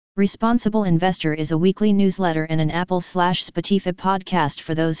Responsible Investor is a weekly newsletter and an Apple/Spotify podcast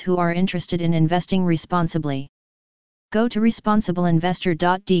for those who are interested in investing responsibly. Go to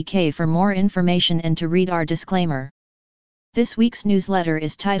responsibleinvestor.dk for more information and to read our disclaimer. This week's newsletter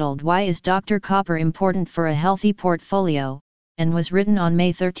is titled "Why is Dr. Copper Important for a Healthy Portfolio?" and was written on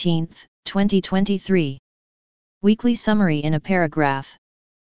May 13, 2023. Weekly summary in a paragraph.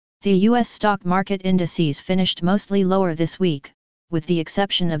 The U.S. stock market indices finished mostly lower this week, with the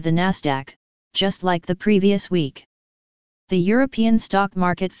exception of the Nasdaq, just like the previous week. The European stock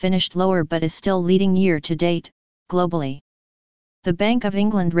market finished lower but is still leading year-to-date, globally. The Bank of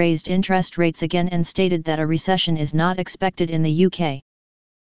England raised interest rates again and stated that a recession is not expected in the UK.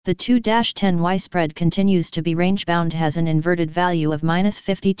 The 2-10Y spread continues to be range-bound, has an inverted value of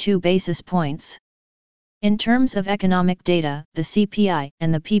 -52 basis points. In terms of economic data, the CPI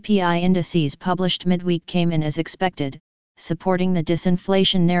and the PPI indices published midweek came in as expected, supporting the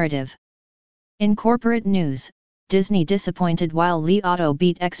disinflation narrative. In corporate news, Disney disappointed while Li Auto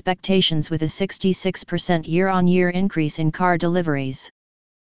beat expectations with a 66% year-on-year increase in car deliveries.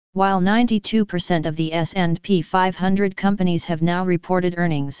 While 92% of the S&P 500 companies have now reported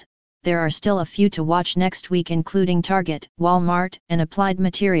earnings, there are still a few to watch next week, including Target, Walmart, and Applied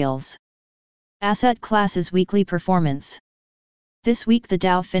Materials. Asset classes weekly performance. This week the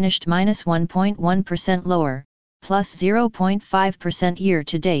Dow finished -1.1% lower, plus 0.5%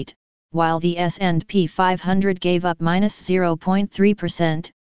 year-to-date, while the S&P 500 gave up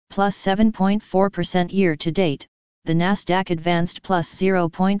 -0.3%, plus 7.4% year-to-date, the Nasdaq advanced plus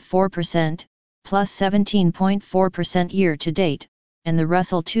 0.4%, plus 17.4% year-to-date, and the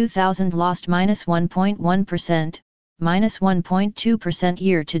Russell 2000 lost -1.1%, -1.2%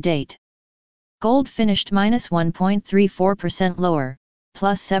 year-to-date. Gold finished -1.34% lower,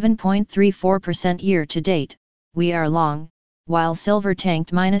 plus 7.34% year-to-date. We are long, while silver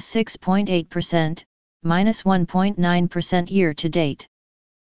tanked -6.8%, -1.9% year-to-date.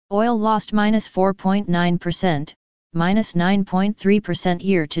 Oil lost -4.9%, -9.3%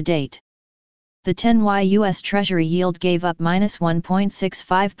 year-to-date. The 10Y U.S. Treasury yield gave up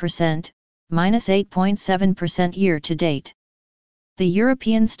 -1.65%, -8.7% year-to-date. The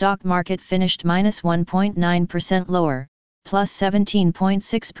European stock market finished -1.9% lower, plus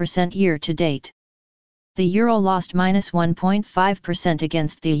 17.6% year-to-date. The euro lost -1.5%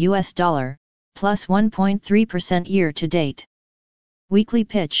 against the US dollar, plus 1.3% year-to-date. Weekly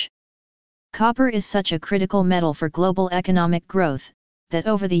pitch. Copper is such a critical metal for global economic growth, that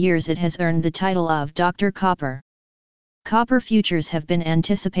over the years it has earned the title of Dr. Copper. Copper futures have been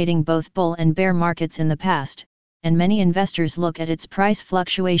anticipating both bull and bear markets in the past, and many investors look at its price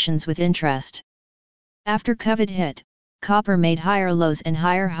fluctuations with interest. After COVID hit, copper made higher lows and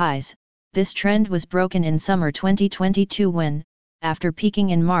higher highs. This trend was broken in summer 2022 when, after peaking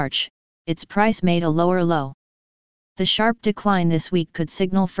in March, its price made a lower low. The sharp decline this week could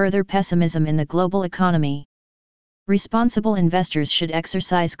signal further pessimism in the global economy. Responsible investors should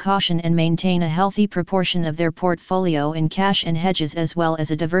exercise caution and maintain a healthy proportion of their portfolio in cash and hedges, as well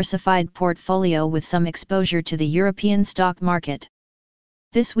as a diversified portfolio with some exposure to the European stock market.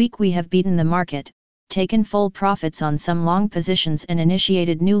 This week we have beaten the market, taken full profits on some long positions and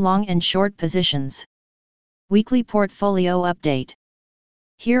initiated new long and short positions. Weekly portfolio update.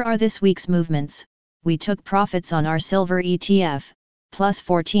 Here are this week's movements. We took profits on our silver ETF, plus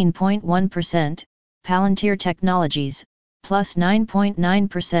 14.1%, Palantir Technologies, plus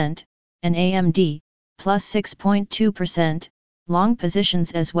 9.9%, and AMD, plus 6.2%, long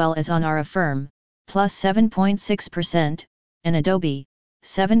positions as well as on our Affirm, plus 7.6%, and Adobe,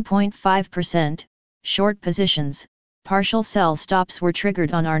 7.5%, short positions. Partial sell stops were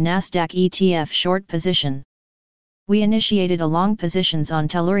triggered on our Nasdaq ETF short position. We initiated a long positions on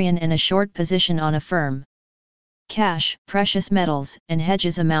Tellurian and a short position on Affirm. Cash, precious metals, and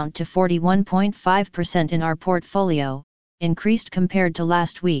hedges amount to 41.5% in our portfolio, increased compared to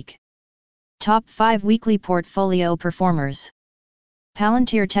last week. Top 5 weekly portfolio performers.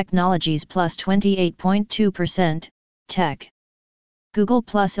 Palantir Technologies plus 28.2%, Tech. Google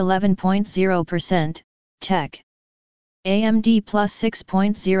plus 11.0%, Tech. AMD plus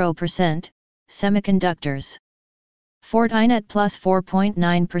 6.0%, Semiconductors. Fortinet plus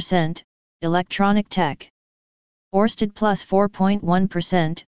 4.9%, Electronic Tech. Orsted plus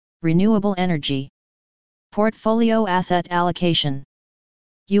 4.1%, Renewable Energy. Portfolio asset allocation.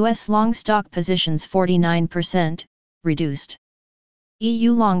 US long stock positions 49%, reduced.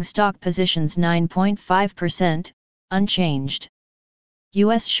 EU long stock positions 9.5%, unchanged.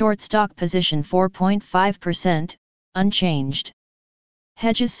 US short stock position 4.5%, unchanged.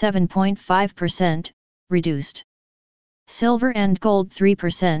 Hedges 7.5%, reduced. Silver and gold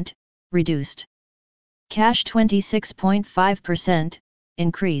 3%, reduced. Cash 26.5%,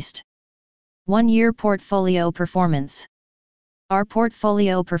 increased. 1-year portfolio performance. Our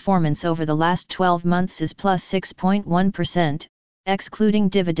portfolio performance over the last 12 months is plus 6.1%, excluding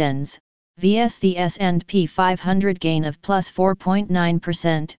dividends, vs the S&P 500 gain of plus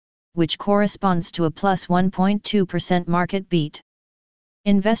 4.9%, which corresponds to a plus 1.2% market beat.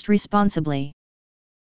 Invest responsibly.